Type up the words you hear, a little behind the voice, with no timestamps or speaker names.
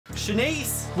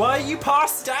Shanice, why are you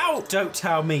passed out? Don't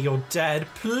tell me you're dead.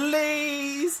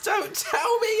 Please don't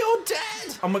tell me you're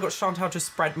dead. Oh my God, Chantal just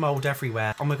spread mold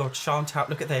everywhere. Oh my God, Chantal,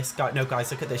 look at this. No, guys,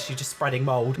 look at this. She's just spreading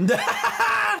mold.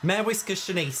 Mare Whiskers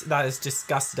Shanice, that is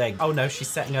disgusting. Oh no, she's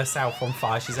setting herself on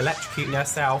fire. She's electrocuting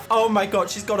herself. Oh my God,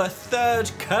 she's got a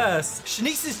third curse.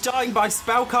 Shanice is dying by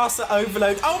spellcaster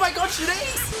overload. Oh my God,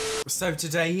 Shanice! So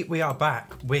today we are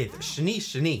back with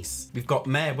Shanice. We've got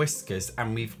Mare Whiskers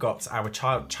and we've got our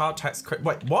child tax credit.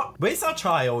 Wait, what? Where's our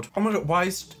child? Oh my God, why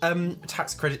is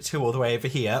tax credit 2 all the way over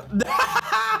here?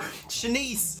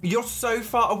 Shanice, you're so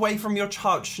far away from your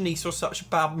child. Shanice, you're such a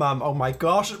bad mum. Oh my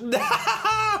gosh.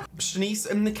 Shanice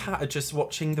and the cat are just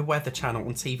watching the Weather Channel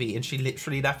on TV and she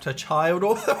literally left her child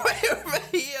all the way over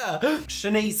here.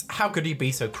 Shanice, how could you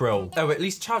be so cruel? Oh, at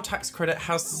least child tax credit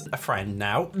has a friend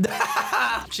now.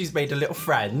 She's made a little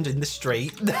friend in the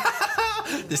street.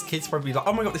 This kid's probably like,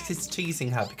 oh my God, this kid's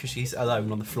teasing her because she's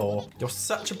alone on the floor. You're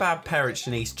such a bad parent,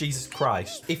 Shanice. Jesus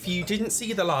Christ. If you didn't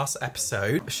see the last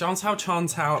episode,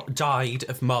 Chantal died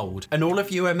of mold. And all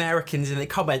of you Americans in the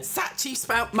comments, Satch, you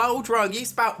spelt mold wrong. You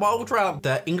spelt mold wrong.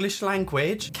 The English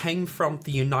language came from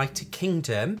the United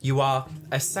Kingdom. You are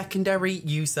a secondary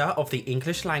user of the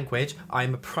English language.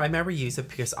 I'm a primary user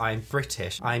because I'm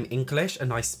British. I'm English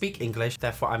and I speak English.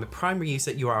 Therefore, I'm a primary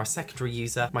user. You are a secondary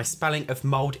user. My spelling of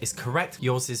mold is correct.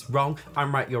 Yours is wrong.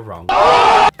 I'm right, you're wrong.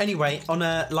 Anyway, on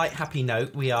a light, happy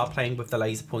note, we are playing with the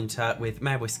laser pointer with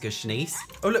Mare Whiskers Shanice.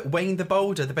 Oh, look, Wayne the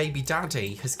Boulder, the baby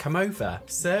daddy, has come over.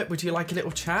 Sir, would you like a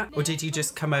little chat? Or did you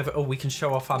just come over? Oh, we can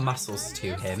show off our muscles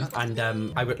to him. And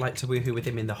I would like to woohoo with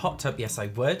him in the hot tub. Yes, I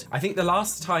would. I think the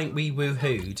last time we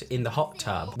woohooed in the hot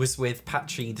tub was with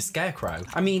Patchy the Scarecrow.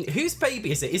 I mean, whose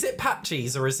baby is it? Is it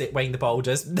Patchy's or is it Wayne the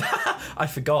Boulder's? I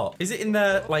forgot. Is it in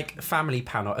the, like, family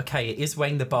panel? Okay, it is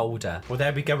Wayne the Boulder. Well,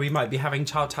 there we go. We might be having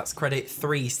child tax credit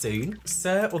 3 soon.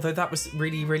 Sir, although that was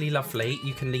really, really lovely,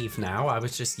 you can leave now. I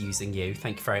was just using you.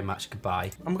 Thank you very much.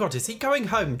 Goodbye. Oh my God, is he going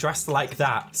home dressed like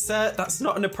that? Sir, that's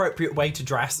not an appropriate way to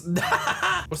dress.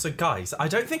 Also, guys, I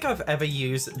don't think I've ever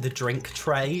used the drink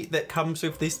tray that comes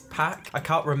with this pack. I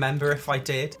can't remember if I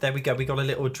did. There we go. We got a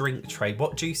little drink tray.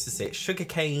 What juice is it?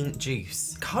 Sugarcane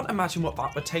juice. Can't imagine what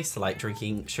that would taste like,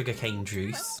 drinking sugarcane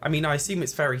juice. I mean, I assume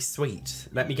it's very sweet.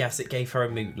 Let me guess, it gave her a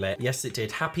mootlet. Yes, it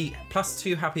did. Happy,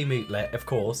 +2 happy mootlet, of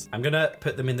course. I'm gonna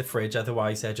put them in the fridge,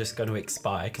 otherwise they're just gonna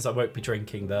expire because I won't be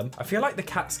drinking them. I feel like the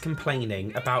cat's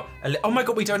complaining about oh my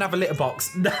God, we don't have a litter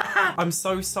box. I'm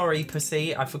so sorry,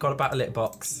 Pussy. I forgot about a litter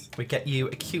box. We get you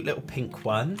a cute little pink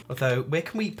one. Although, where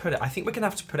can we put it? I think we're gonna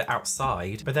have to put it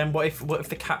outside. But then what if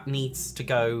the cat needs to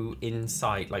go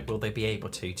inside? Like, will they be able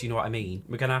to? Do you know what I mean?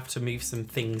 We're gonna have to move some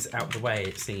things out the way,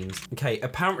 it seems. Okay,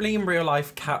 apparently in real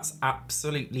life, cats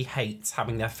absolutely hate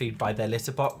having their food by their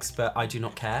litter box, but I do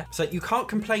not care. So you can't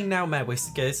complain now, Mare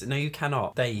Whiskers. No, you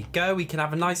cannot. There you go. We can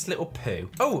have a nice little poo.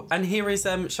 Oh, and here is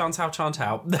Chantal.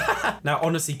 Now,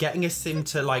 honestly, getting a sim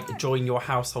to like join your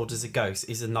household as a ghost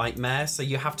is a nightmare. So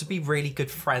you have to be really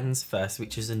good friends first,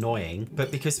 which is annoying.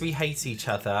 But because we hate each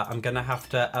other, I'm gonna have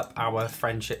to up our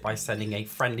friendship by sending a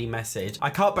friendly message. I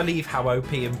can't believe how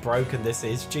OP and broken this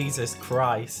is. Jesus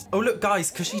Christ. Oh, look,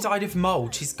 guys, because she died of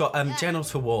mold, she's got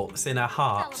genital warts in her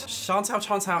heart. Chantal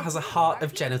has a heart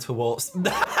of genital warts.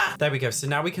 There we go. So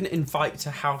now we can invite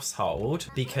to household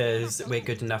because we're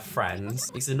good enough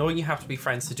friends. It's annoying you have to be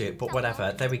friends to do it, but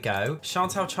whatever. There we go.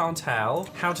 Chantal,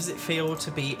 how does it feel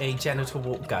to be a genital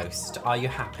wart ghost? Are you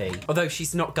happy? Although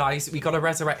she's not, guys, we got to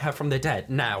resurrect her from the dead.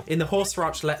 Now, in the Horse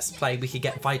Ranch Let's Play, we could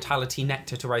get Vitality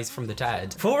Nectar to raise from the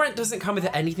dead. For Rent doesn't come with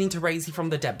anything to raise you from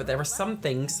the dead, but there are some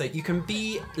things. So you can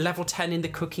be level 10 in the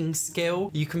cooking skill.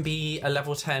 You can be a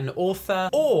level 10 author,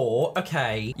 or,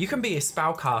 okay, you can be a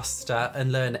spellcaster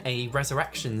and learn a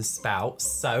resurrection spell.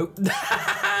 So,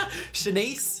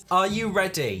 Shanice, are you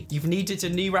ready? You've needed a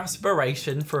new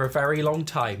aspiration for a very long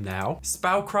time now.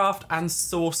 Spellcraft and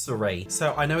sorcery.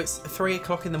 So I know it's 3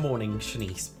 o'clock in the morning,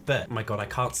 Shanice, but oh my God, I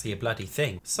can't see a bloody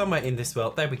thing. Somewhere in this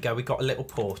world, there we go. We got a little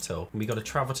portal and we got to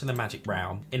travel to the magic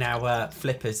realm in our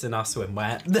flippers and our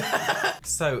swimwear.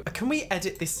 So can we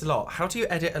edit this slot? How do you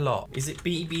edit a lot? Is it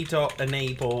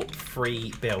bb.enable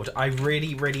free build? I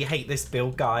really, really hate this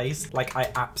build, guys. Like,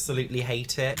 I absolutely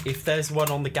hate it. If there's one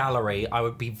on the gallery, I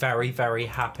would be very, very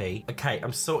happy. Okay,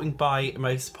 I'm sorting by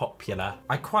most popular.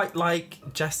 I quite like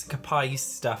Jessica Pye's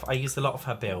stuff. I use a lot of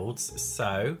her builds,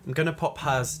 so I'm gonna pop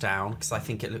hers down because I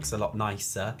think it it looks a lot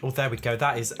nicer. Oh, there we go.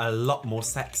 That is a lot more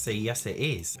sexy. Yes, it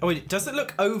is. Oh, it doesn't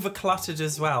look over cluttered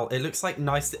as well. It looks like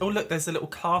nice. Oh, look, there's a little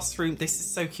classroom. This is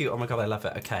so cute. Oh my God, I love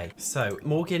it. Okay, so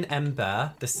Morgan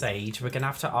Ember, the sage. We're going to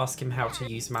have to ask him how to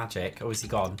use magic. Oh, is he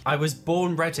gone? I was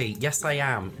born ready. Yes, I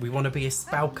am. We want to be a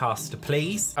spellcaster,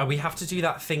 please. Oh, we have to do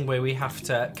that thing where we have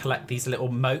to collect these little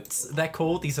motes, they're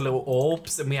called. These are little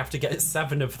orbs, and we have to get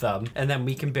 7 of them, and then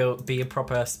we can be a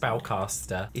proper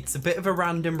spellcaster. It's a bit of a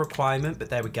random requirement, but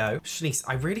there we go. Shanice,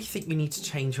 I really think we need to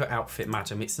change your outfit,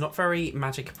 madam. It's not very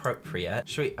magic appropriate.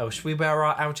 Should we wear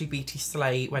our LGBT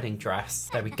slay wedding dress?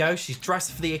 There we go. She's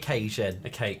dressed for the occasion.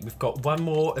 Okay, we've got 1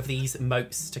 more of these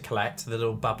motes to collect, the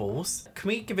little bubbles. Can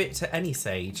we give it to any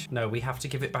sage? No, we have to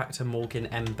give it back to Morgan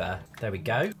Ember. There we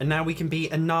go. And now we can be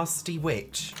a nasty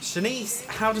witch. Shanice,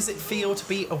 how does it feel to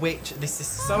be a witch? This is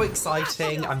so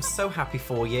exciting. I'm so happy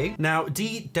for you. Now,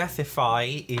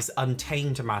 de-deathify is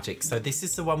untamed magic, so this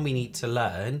is the one we need to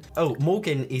learn. Oh,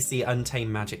 Morgan is the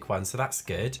untamed magic one, so that's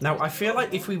good. Now, I feel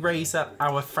like if we raise up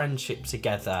our friendship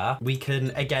together, we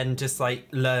can, again, just like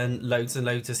learn loads and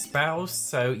loads of spells.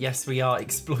 So yes, we are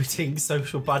exploiting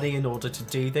Social Buddy in order to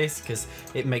do this because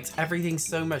it makes everything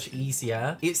so much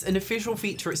easier. It's an official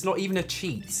feature. It's not even a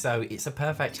cheat, so it's a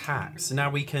perfect hack. So now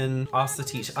we can ask to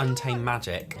teach untamed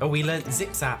magic. Oh, we learned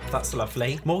zip zap. That's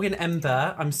lovely. Morgan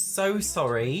Ember, I'm so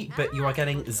sorry, but you are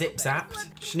getting zip zapped.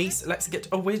 Shanice, let's get...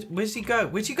 Oh, where'd you go?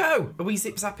 Where'd you go? Are we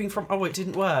zip zapping from... Oh, it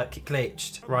didn't work. It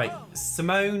glitched. Right.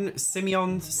 Simone,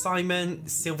 Simeon, Simon,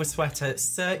 Silver Sweater.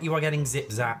 Sir, you are getting zip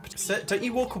zapped. Sir, don't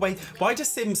you walk away. Why do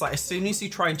Sims, like, as soon as you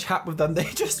try and chat with them, they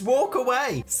just walk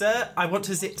away? Sir, I want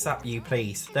to zip zap you,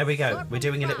 please. There we go. We're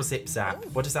doing a little zip zap.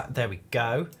 What is that? There we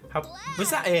go. How... Was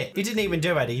that it? He didn't even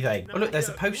do anything. Oh, look, there's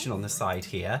a potion on the side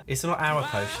here. It's not our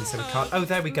potion, so we can't... Oh,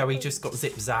 there we go. He just got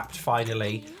zip zapped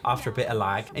finally after a bit of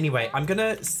lag. Anyway, I'm going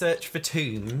to search for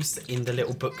tombs in the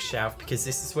little bookshelf because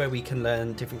this is where we can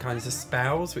learn different kinds of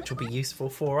spells, which will be useful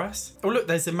for us. Oh, look,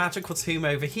 there's a magical tomb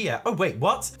over here. Oh, wait,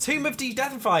 what? Tomb of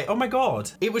De-Deathify. Oh, my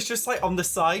God. It was just like on the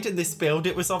side in this build.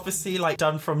 It was obviously like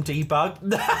done from debug.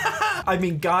 I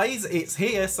mean, guys, it's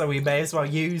here, so we may as well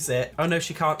use it. Oh, no,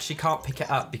 she can't pick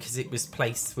it up because it was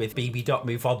placed with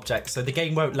bb.move objects, so the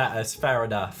game won't let us. Fair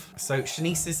enough. So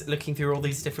Shanice is looking through all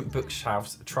these different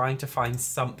bookshelves, trying to find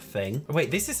something. Oh,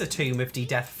 wait, this is a tomb of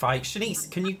De-Deathify. Shanice,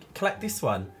 can you collect this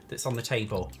one that's on the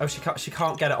table? Oh, she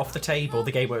can't get it off the table.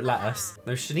 The game won't let us.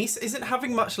 No, Shanice isn't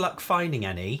having much luck finding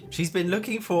any. She's been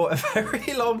looking for a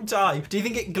very long time. Do you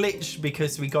think it glitched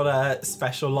because we got a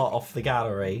special lot off the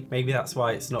gallery? Maybe that's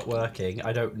why it's not working.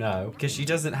 I don't know. Because she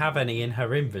doesn't have any in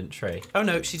her inventory. Oh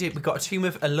no, she did. We've got a tomb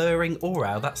of alluring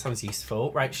aura. That sounds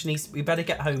useful. Right, Shanice, we better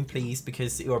get home, please,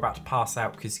 because you're about to pass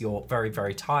out because you're very,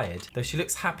 very tired. Though she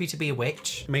looks happy to be a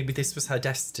witch. Maybe this was her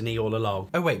destiny all along.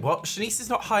 Oh wait, what? Shanice is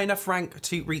not high enough rank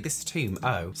to read this tomb.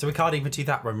 Oh, so we can't even do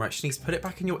that one, right? Shanice, put it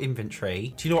back in your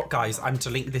inventory. Do you know what, guys? I'm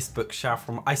deleting this bookshelf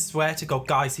from... I swear to God,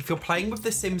 guys, if you're playing with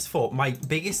The Sims 4, my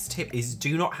biggest tip is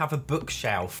do not have a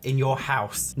bookshelf in your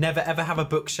house. Never, ever have a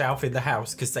bookshelf in the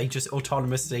house because they just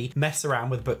autonomously mess around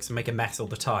with books and make a mess all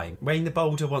the time. Wayne the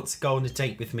Boulder wants to go on a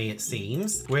date with me, it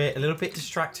seems. We're a little bit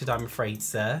distracted, I'm afraid,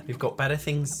 sir. We've got better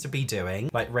things to be doing,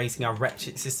 like raising our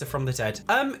wretched sister from the dead.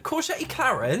 Courgette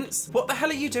Clarence, what the hell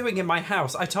are you doing in my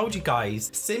house? I told you guys,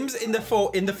 Sims in the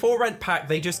for rent pack,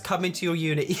 they just come into your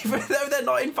unit even though they're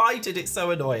not invited. It's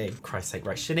so annoying. Christ's sake,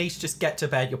 right? Shanice, just get to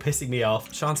bed. You're pissing me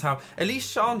off. Chantal, at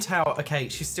least Chantal, okay,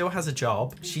 she still has a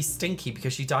job. She's stinky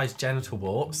because she dies genital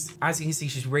warts. As you can see,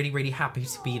 she's really, really happy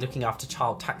to be looking after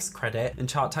child tax credit, and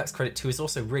child tax credit 2 is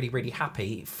also really, really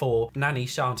happy for nanny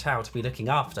Chantal to be looking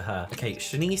after her. Okay,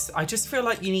 Shanice, I just feel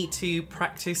like you need to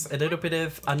practice a little bit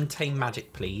of untamed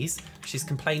magic, please. She's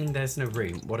complaining there's no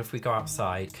room. What if we go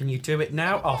outside? Can you do it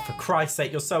now? Oh, for Christ's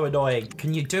sake, you're so annoying.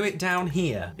 Can you do it down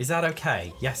here? Is that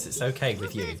okay? Yes, it's okay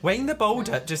with you. Wayne the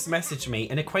Boulder just messaged me.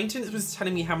 An acquaintance was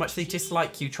telling me how much they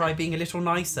dislike you. Try being a little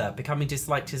nicer. Becoming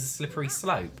disliked is a slippery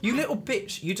slope. You little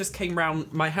bitch, you just came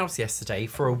round my house yesterday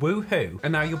for a woohoo,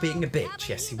 and now you're being a bitch.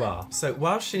 Yes, you are. So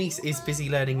while Shanice is busy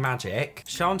learning magic,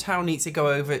 Chantal needs to go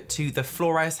over to the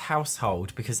Flores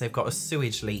household because they've got a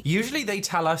sewage leak. Usually they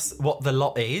tell us what the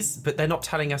lot is, but they're not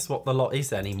telling us what the lot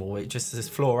is anymore. It just says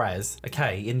Flores.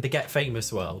 Okay, in the Get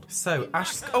Famous world. So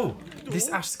Ash, oh, this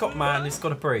Ash Scott man has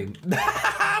got a broom.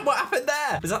 What happened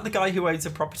there? Was that the guy who owns a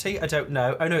property? I don't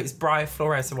know. Oh no, it's Briar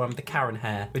Flores, the one with the Karen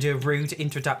hair. We do a rude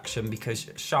introduction because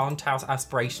Chantal's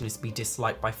aspiration is to be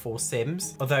disliked by 4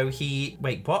 Sims. Although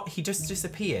wait, what? He just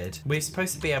disappeared. We're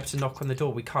supposed to be able to knock on the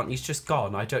door. We can't. He's just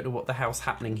gone. I don't know what the hell's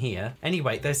happening here.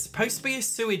 Anyway, there's supposed to be a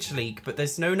sewage leak, but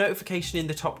there's no notification in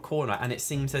the top corner, and it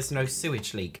seems there's no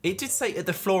sewage leak. It did say at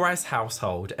the Flores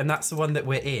household, and that's the one that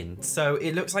we're in. So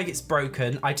it looks like it's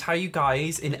broken. I tell you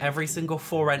guys, in every single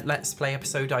For Rent Let's Play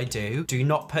episode I do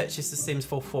not purchase The Sims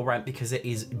 4 For Rent because it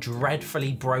is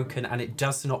dreadfully broken and it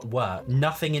does not work.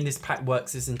 Nothing in this pack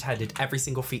works as intended. Every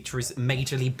single feature is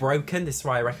majorly broken. This is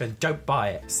why I recommend don't buy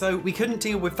it. So we couldn't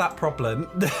deal with that problem.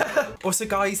 Also,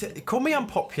 guys, call me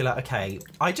unpopular, okay?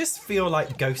 I just feel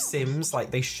like Ghost Sims,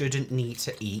 like, they shouldn't need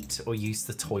to eat or use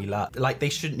the toilet. Like, they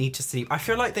shouldn't need to sleep. I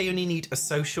feel like they only need a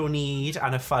social need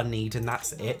and a fun need, and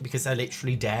that's it, because they're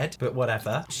literally dead, but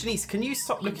whatever. Shanice, can you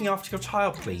stop looking after your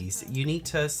child, please? You need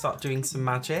to start doing some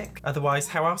magic. Otherwise,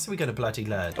 how else are we going to bloody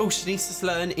learn? Oh, Shanice has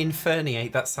learned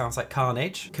Inferniate. That sounds like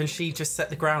carnage. Can she just set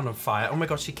the ground on fire? Oh my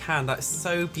God, she can. That is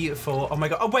so beautiful. Oh my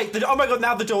God. Oh wait, oh my God,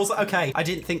 now the door's okay. I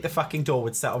didn't think the fucking door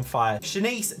would set on fire.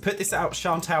 Shanice, put this out.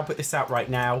 Chantal, put this out right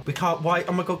now. We can't, why?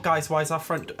 Oh my God, guys, why is our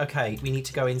front? Okay, we need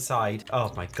to go inside.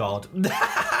 Oh my God.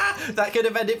 That could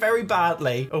have ended very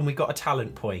badly. Oh, we got a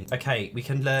talent point. Okay, we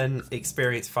can learn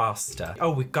experience faster.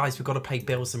 Oh, guys, we've got to pay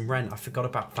bills and rent. I forgot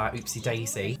about that. Oopsie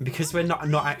daisy. Because we're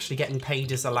not actually getting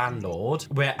paid as a landlord,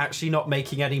 we're actually not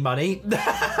making any money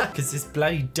because this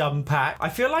bloody dumb pack. I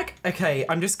feel like, okay,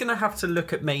 I'm just gonna have to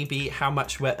look at maybe how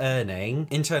much we're earning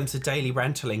in terms of daily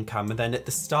rental income, and then at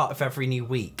the start of every new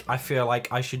week, I feel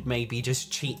like I should maybe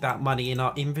just cheat that money in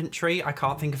our inventory. I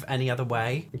can't think of any other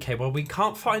way. Okay, well, we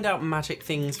can't find out magic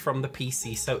things from the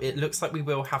PC, so it looks like we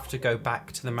will have to go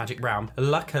back to the magic realm.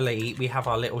 Luckily, we have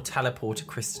our little teleporter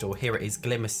crystal. Here it is,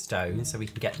 Glimmerstone, so we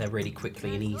can get there really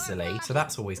quickly and easily. So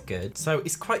that's always good. So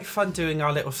it's quite fun doing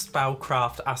our little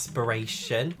spellcraft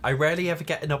aspiration. I rarely ever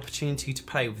get an opportunity to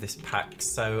play with this pack,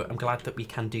 so I'm glad that we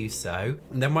can do so.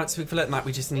 And then once we've learned that,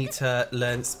 we just need to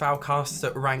learn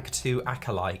spellcaster rank 2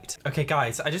 acolyte. Okay,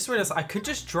 guys, I just realized I could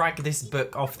just drag this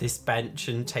book off this bench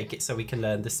and take it so we can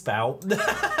learn the spell.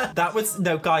 That was,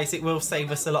 no, guys, it will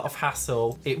save us a lot of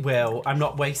hassle. It will. I'm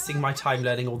not wasting my time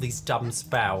learning all these dumb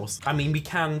spells. I mean, we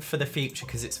can for the future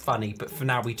because it's funny, but for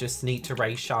now we just need to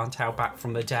raise Chantal back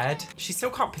from the dead. She still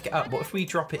can't pick it up. What if we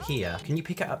drop it here? Can you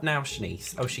pick it up now,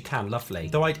 Shanice? Oh, she can. Lovely.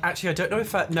 Though I don't know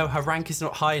if no, her rank is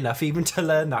not high enough even to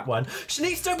learn that one.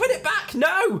 Shanice, don't put it back.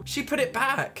 No, she put it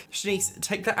back. Shanice,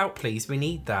 take that out, please. We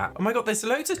need that. Oh my God, there's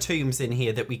loads of tombs in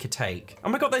here that we could take. Oh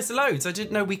my God, there's loads. I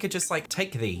didn't know we could just like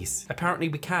take these. Apparently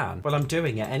we can. Well, I'm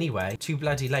doing it anyway. Too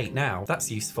bloody late now.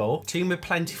 That's useful. Tomb with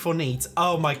plentiful needs.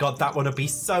 Oh my God, that one would be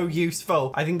so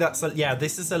useful. I think that's yeah,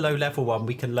 this is a low level one.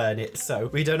 We can learn it, so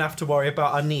we don't have to worry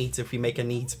about our needs if we make a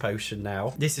needs potion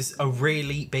now. This is a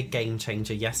really big game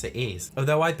changer. Yes, it is.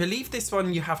 Although I believe this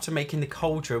one you have to make in the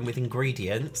cauldron with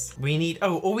ingredients. We need,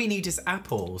 oh, all we need is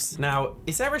apples. Now,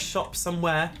 is there a shop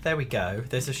somewhere? There we go.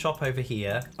 There's a shop over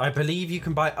here. I believe you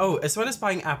can buy, oh, as well as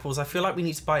buying apples, I feel like we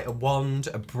need to buy a wand,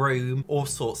 a broom, all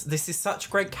sorts. This is such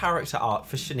great character art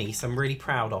for Shanice. I'm really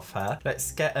proud of her.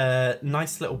 Let's get a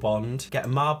nice little wand, get a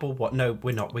marble, what? No,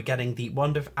 we're not. We're getting the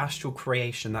wand of astral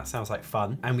creation. That sounds like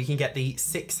fun. And we can get the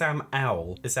 6-am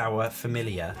owl as our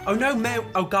familiar. Oh no, Mare,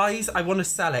 oh guys, I want to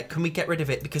sell it. Can we get rid of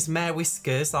it? Because Mare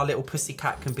Whiskers, our little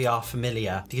pussycat, can be our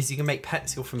familiar. Because you can make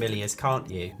pets your familiars, can't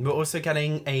you? We're also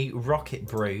getting a rocket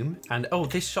broom. And oh,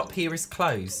 this shop here is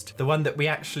closed. The one that we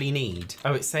actually need.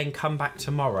 Oh, it's saying come back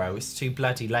tomorrow. It's too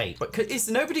bloody late. But is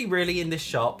nobody really in this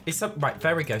shop? Right,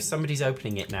 there we go. Somebody's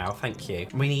opening it now. Thank you.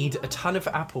 We need a ton of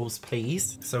apples,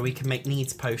 please. So we can make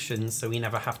needs potions so we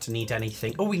never have to need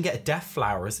anything. Oh, we can get death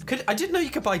flowers. I didn't know you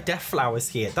could buy death flowers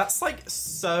here. That's like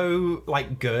so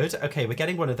like good. Okay, we're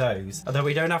getting one of those. Although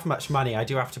we don't have much money, I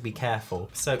do have to be careful.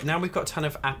 So now we've got a ton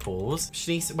of apples.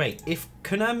 Shanice, wait,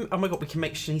 oh my God, we can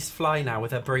make Shanice fly now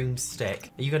with her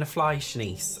broomstick. Are you going to fly,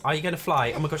 Shanice? Are you going to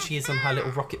fly? Oh my God, she is on her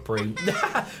little rocket broom.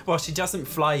 Well, she doesn't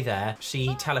fly there.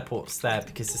 She teleports there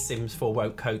because the Sims 4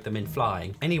 won't code them in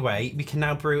flying. Anyway, we can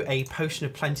now brew a potion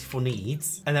of plentiful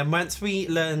needs. And then once we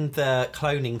learn the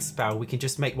cloning spell, we can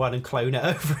just make one and clone it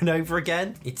over and over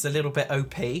again. It's a little bit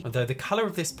OP. Although the color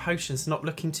of this potion's not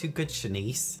looking too good,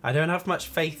 Shanice. I don't have much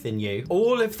faith in you.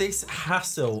 All of this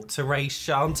hassle to raise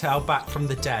Chantal back from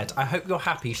the dead. I hope you're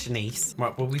happy, Shanice.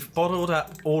 Right, well, we've bottled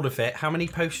up all of it. How many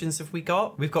potions have we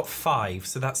got? We've got 5,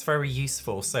 so that's very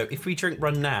useful. So if we drink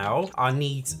one now, our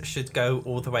needs should go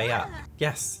all the way up.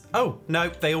 Yes. Oh, no,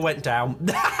 they all went down.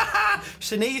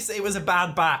 Shanice, it was a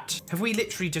bad batch. Have we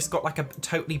literally just got like a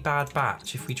totally bad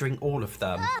batch if we drink all of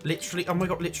them? Literally, oh my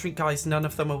God, literally guys, none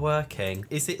of them are working.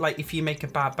 Is it like if you make a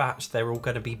bad batch, they're all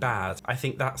going to be bad? I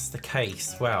think that's the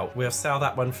case. Well, we'll sell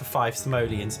that one for 5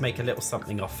 simoleons, make a little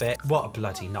something off it. What a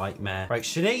bloody nightmare. Right,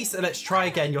 Shanice, let's try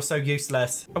again. You're so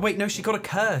useless. Oh wait, no, she got a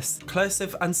curse. Curse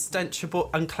of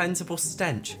uncleansable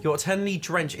stench. You're eternally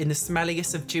drenched in the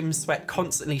smelliest of gym sweat,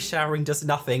 constantly showering does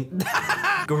nothing.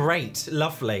 Great,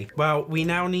 lovely. Well, we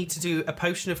now need to do a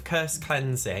potion of curse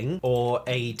cleansing or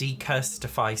a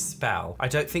decursify spell. I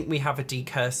don't think we have a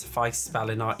decursify spell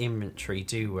in our inventory,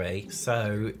 do we?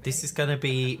 So this is going to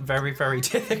be very, very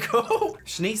difficult.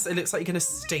 Shanice, it looks like you're going to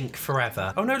stink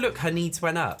forever. Oh no, look, her needs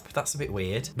went up. That's a bit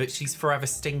weird, but she's forever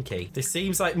stinky. This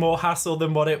seems like more hassle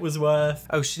than what it was worth.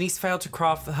 Oh, Shanice failed to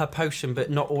craft her potion, but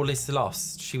not all is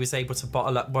lost. She was able to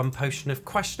bottle up 1 potion of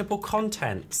questionable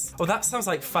contents. Oh, that sounds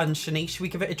like fun, Shanice. Should we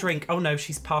give it a drink? Oh no,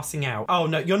 she's passing out. Oh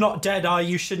no, you're not dead, are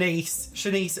you, Shanice?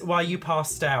 Shanice, why are you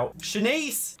passed out?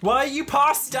 Shanice, why are you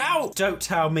passed out? Don't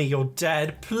tell me you're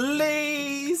dead.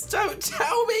 Please don't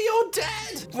tell me you're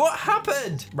dead. What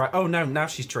happened? Right, oh no, now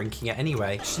she's drinking it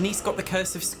anyway. Shanice got the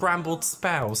curse of scrambled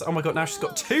spells. Oh my God, now she's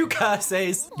got 2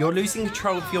 curses. You're losing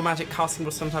control of your magic. Casting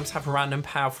will sometimes have random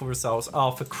powerful results.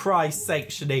 Oh, for Christ's sake,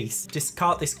 Shanice.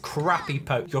 Discard this crappy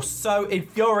poke. You're so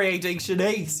infuriating,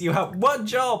 Shanice. You have 1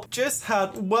 job. Just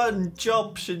had 1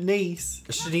 job, Shanice.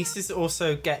 Shanice is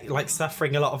also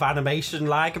suffering a lot of animation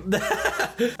lag.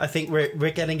 I think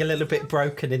we're getting a little bit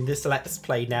broken in this Let's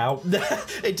Play now.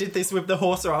 It did this with the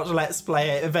Horse Ranch Let's Play.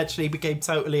 It eventually became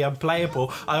totally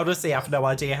unplayable. I honestly have no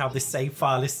idea how this save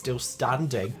file is still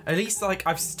standing. At least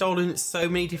I've stolen so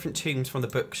many different tombs from the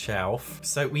bookshelf.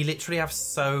 So we literally have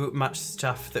so much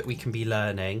stuff that we can be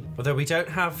learning. Although we don't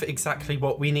have exactly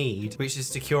what we need, which is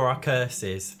to cure our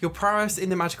curses. Your prowess in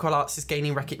the magical arts is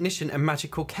gaining recognition, and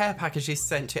magical care packages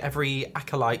sent to every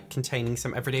acolyte containing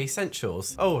some everyday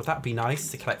essentials. Oh, that'd be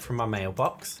nice to collect from my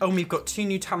mailbox. Oh, and we've got 2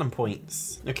 new talent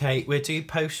points. Okay, we're due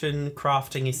potion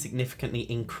crafting is significantly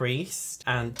increased,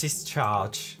 and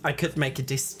discharge. I could make a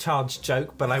discharge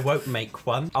joke, but I won't make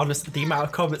one. Honestly, the amount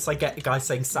of comments I get, guys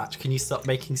saying, Satch, can you stop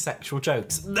making sexual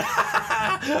jokes?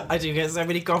 I do get so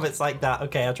many comments like that.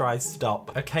 Okay, I'll try and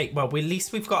stop. Okay, well, at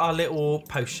least we've got our little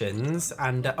potions,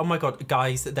 and oh my God,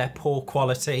 guys, they're poor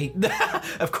quality.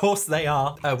 Of course they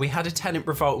are. We had a tenant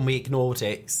revolt and we ignored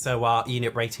it, so our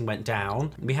unit rating went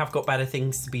down. We have got better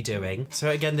things to be doing. So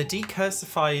again, the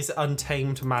decursify is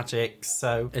untamed magic,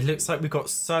 so it looks like we've got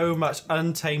so much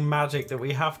untamed magic that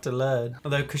we have to learn.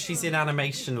 Although, because she's in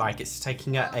animation, it's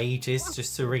taking her ages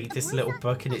just to read this little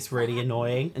book, and it's really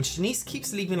annoying. And Shanice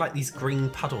keeps leaving these green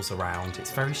puddles around.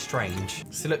 It's very strange.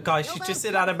 So look, guys, she's just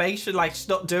in animation, she's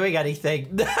not doing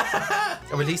anything.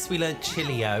 Or at least we learned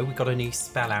Chilio. We got a new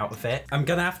spell out of it. I'm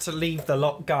gonna have to leave the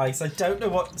lot, guys. I don't know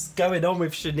what's going on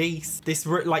with Shanice.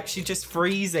 She's just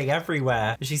freezing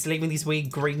everywhere. She's leaving these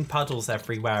weird green puddles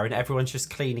everywhere, and everyone's just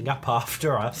cleaning up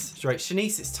after us. Right,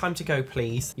 Shanice, it's time to go,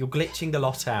 please. You're glitching the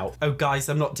lot out. Oh, guys,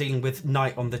 I'm not dealing with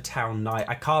night on the town night.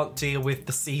 I can't deal with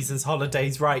the season's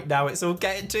holidays right now. It's all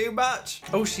getting too much.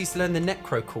 Oh, she's learned the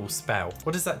Necrocall spell.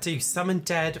 What does that do? Summon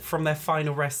dead from their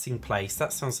final resting place.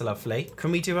 That sounds lovely.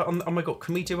 Can we do it on, oh my God,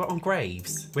 can we do it on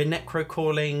graves? We're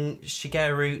necro-calling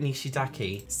Shigeru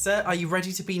Nishidaki. Sir, are you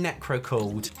ready to be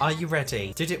necro-called? Are you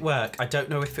ready? Did it work? I don't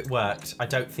know if it worked. I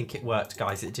don't think it worked,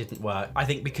 guys. It didn't work. I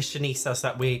think because Shanice does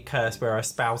that weird curse where her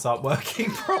spells aren't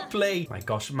working properly. My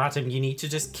gosh, madam, you need to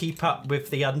just keep up with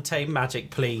the untamed magic,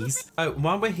 please. Oh,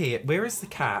 while we're here, where is the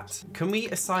cat? Can we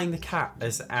assign the cat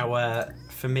as our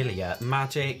familiar?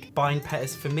 Magic, bind pet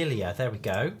as familiar. There we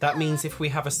go. That means if we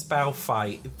have a spell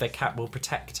fight, the cat will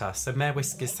protect us. So Mare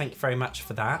Whiskers, thank you very much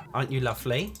for that. Aren't you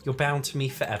lovely? You're bound to me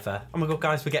forever. Oh my God,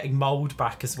 guys, we're getting mold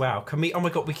back as well. Can we? Oh my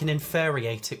God, we can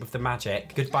infuriate it with the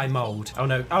magic. Goodbye, mold. Oh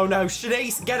no. Oh no,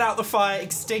 Shanice, get out the fire.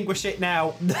 Extinguish it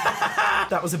now.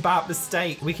 That was a bad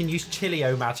mistake. We can use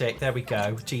Chilio magic. There we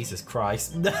go. Jesus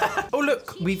Christ. Oh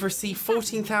look, we've received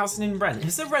 14,000 in rent.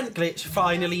 Has the rent glitch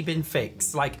finally been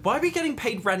fixed? Why are we getting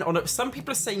paid rent on it? Some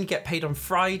people are saying you get paid on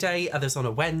Friday, others on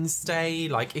a Wednesday.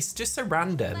 It's just so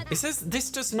random. It says this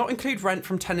does not include rent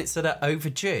from tenants that are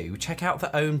overdue. Check out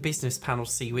the own business panel,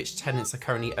 see which tenants are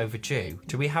currently overdue.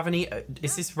 Do we have any?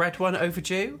 Is this red one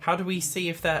overdue? How do we see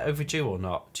if they're overdue or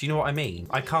not? Do you know what I mean?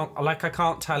 I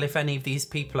can't tell if any of these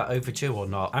people are overdue or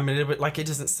not. I'm a little bit it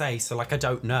doesn't say, so I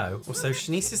don't don't know. Also,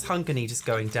 Shanice's hunger need is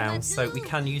going down, so we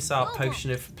can use our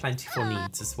potion of plentiful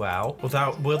needs as well.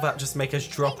 Will that just make us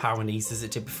drop our needs as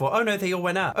it did before? Oh no, they all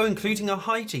went up. Oh, including our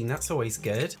hygiene. That's always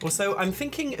good. Also, I'm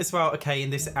thinking as well, okay, in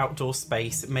this outdoor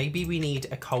space, maybe we need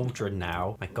a cauldron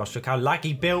now. My gosh, look how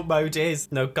laggy build mode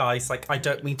is. No, guys, like, I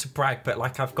don't mean to brag, but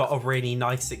like, I've got a really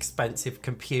nice, expensive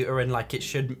computer and like, it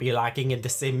shouldn't be lagging in The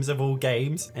Sims of all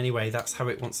games. Anyway, that's how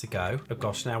it wants to go. Oh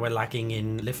gosh, now we're lagging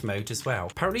in live mode as well.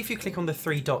 Apparently, if you click on the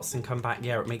 3 dots and come back,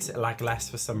 yeah, it makes it lag less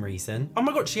for some reason. Oh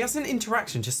my god, she has an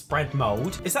interaction to spread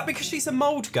mold. Is that because she's a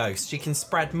mold ghost? She can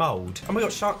spread mold. Oh my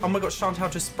god, Chantal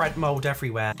just spread mold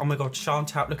everywhere. Oh my god,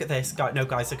 Chantal, look at this. No,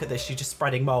 guys, look at this. She's just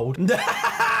spreading mold.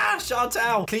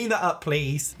 Chantal, clean that up,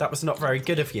 please. That was not very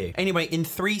good of you. Anyway, in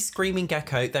 3 Screaming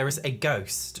Gecko, there is a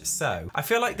ghost. So I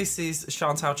feel like this is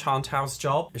Chantal's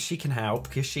job. She can help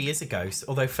because she is a ghost.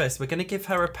 Although first, we're going to give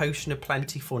her a potion of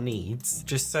plentiful needs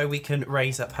just so we can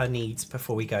raise up her needs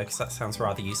before we go, because that sounds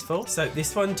rather useful. So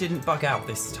this one didn't bug out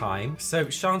this time. So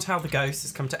Chantal the ghost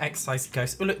has come to exercise the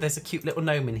ghost. Oh, look, there's a cute little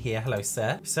gnome in here. Hello,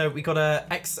 sir. So we got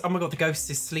oh my god, the ghost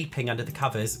is sleeping under the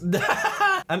covers.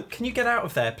 Can you get out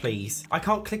of there, please? I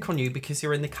can't click on you because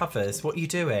you're in the covers. What are you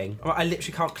doing? Oh, I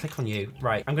literally can't click on you.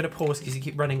 Right, I'm going to pause because you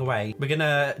keep running away. We're going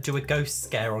to do a ghost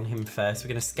scare on him first. We're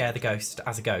going to scare the ghost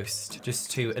as a ghost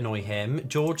just to annoy him.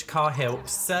 George Carhill,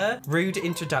 sir, rude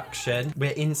introduction.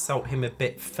 We'll insult him a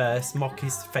bit first, mock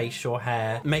his facial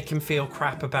hair, make him feel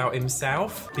crap about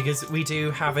himself because we do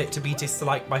have it to be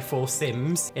disliked by 4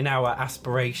 Sims in our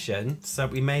aspiration. So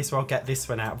we may as well get this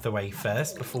one out of the way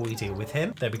first before we deal with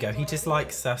him. There we go. He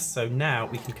dislikes us, so now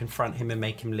we can confront him and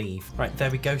make him leave. Right, there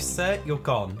we go, sir. You're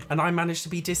gone. And I managed to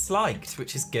be disliked,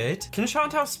 which is good. Can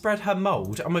Chantal spread her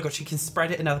mold? Oh my god, she can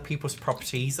spread it in other people's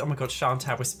properties. Oh my god,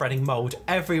 Chantal, we're spreading mold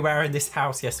everywhere in this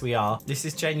house. Yes, we are. This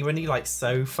is genuinely like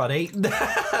so funny.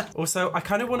 Also, I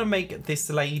kind of want to make this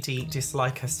lady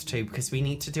dislike us too because we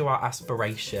need to do our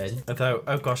aspiration. Although,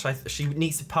 oh gosh, she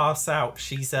needs to pass out.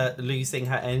 She's losing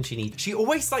her energy need. She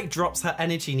always like drops her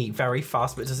energy need very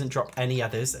fast, but doesn't drop any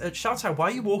others. Chantal, why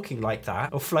are you walking like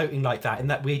that or floating like that in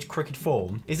that weird crooked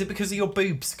form? Is it because of your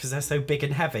boobs? Because they're so big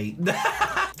and heavy?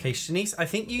 Okay, Shanice, I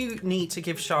think you need to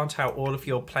give Chantal all of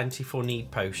your plentiful need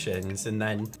potions, and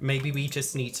then maybe we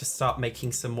just need to start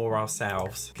making some more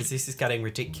ourselves because this is getting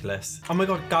ridiculous. Oh my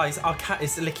god, guys, our cat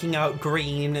is licking out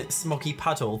green smoggy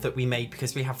puddle that we made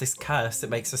because we have this curse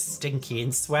that makes us stinky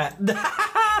and sweat.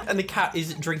 And the cat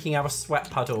is drinking our sweat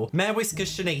puddle. Mare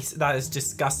Whiskers Shanice, that is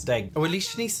disgusting. Oh, at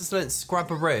least Shanice has learnt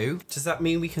Scrubberoo. Does that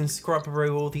mean we can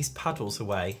Scrubberoo all these puddles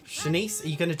away? Shanice, are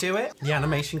you going to do it? The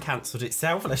animation cancelled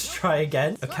itself. Let's try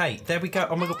again. Okay, there we go.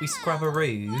 Oh my god, we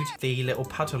Scrubberooed the little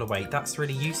puddle away. That's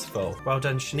really useful. Well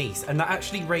done, Shanice. And that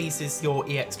actually raises your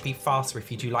EXP faster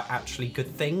if you do like actually good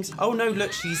things. Oh no,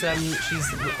 look, she's on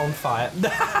fire.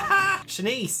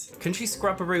 Shanice, can she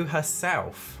Scrubberoo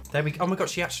herself? There we go. Oh my god,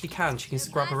 she actually can. She can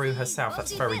Scrubberoo herself.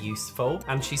 That's very useful.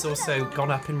 And she's also gone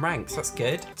up in ranks. That's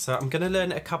good. So I'm going to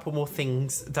learn a couple more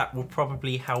things that will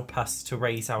probably help us to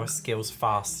raise our skills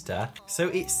faster. So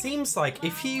it seems like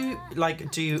if you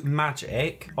like do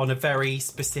magic on a very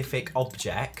specific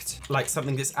object, like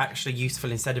something that's actually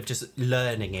useful instead of just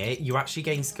learning it, you actually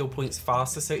gain skill points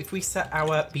faster. So if we set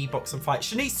our B-box on fire,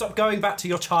 Shanice, stop going back to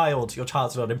your child. Your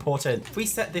child's not important. If we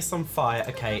set this on fire,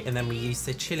 okay, and then we use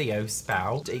the Chilio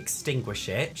spell to extinguish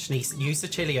it. Shanice, use the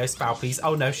Chilio spell, please.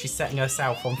 Oh no, she's setting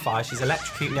herself on fire. She's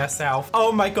electrocuting herself.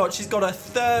 Oh my god, she's got a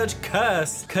 3rd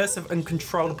curse. Curse of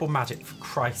uncontrollable magic, for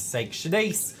Christ's sake.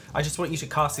 Shanice, I just want you to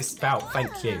cast this spell.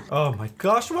 Thank you. Oh my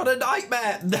gosh, what a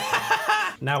nightmare.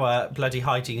 Now bloody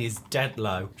hygiene is dead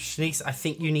low. Shanice, I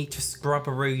think you need to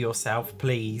Scrubberoo yourself,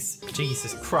 please.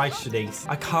 Jesus Christ, Shanice.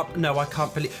 I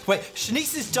can't believe... Wait,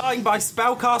 Shanice is dying by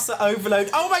spellcaster overload.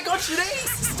 Oh my god, Shanice!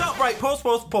 Stop, right,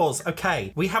 pause.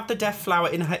 Okay, we have the death flower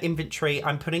in her inventory.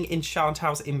 I'm putting it in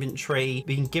Chantal's inventory.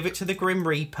 We can give it to the Grim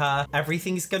Reaper.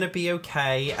 Everything's gonna be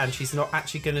okay, and she's not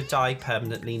actually gonna die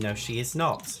permanently. No, she is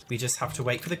not. We just have to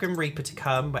wait for the Grim Reaper to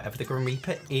come, wherever the Grim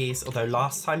Reaper is, although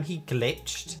last time he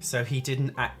glitched, so he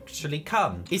didn't actually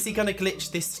come. Is he gonna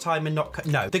glitch this time and not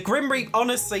come? No. The Grim Reaper,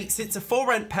 honestly, since the For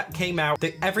Rent pack came out,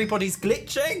 everybody's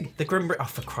glitching. The Grim Reaper, oh,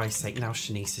 for Christ's sake, now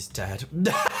Shanice is dead.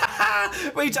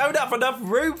 We don't have enough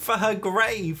room for her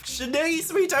grave.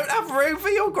 Shanice, we don't have room for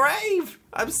your grave.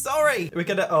 I'm sorry. We're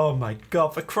gonna, oh my god,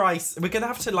 for Christ. We're gonna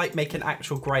have to like make an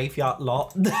actual graveyard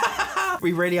lot.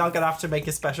 We really are gonna have to make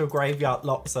a special graveyard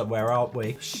lot somewhere, aren't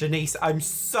we? Shanice, I'm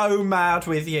so mad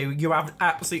with you. You have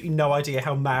absolutely no idea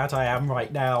how mad I am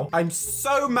right now. I'm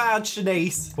so mad,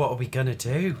 Shanice. What are we gonna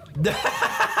do?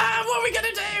 What are we gonna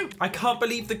do? I can't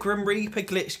believe the Grim Reaper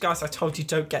glitch, guys. I told you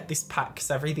don't get this pack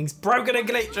because everything's broken and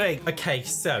glitching. Okay,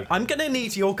 so I'm gonna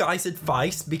need your guys'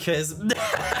 advice because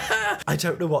I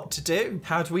don't know what to do.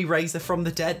 How do we raise her from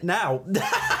the dead now?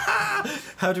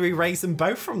 How do we raise them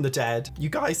both from the dead? You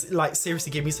guys, like,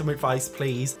 seriously, give me some advice,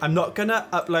 please. I'm not gonna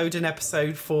upload an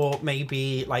episode for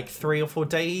maybe like 3 or 4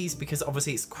 days because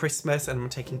obviously it's Christmas and I'm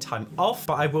taking time off,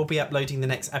 but I will be uploading the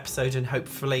next episode and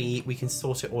hopefully we can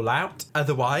sort it all out.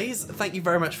 Otherwise, thank you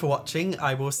very much for watching.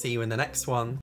 I will see you in the next one.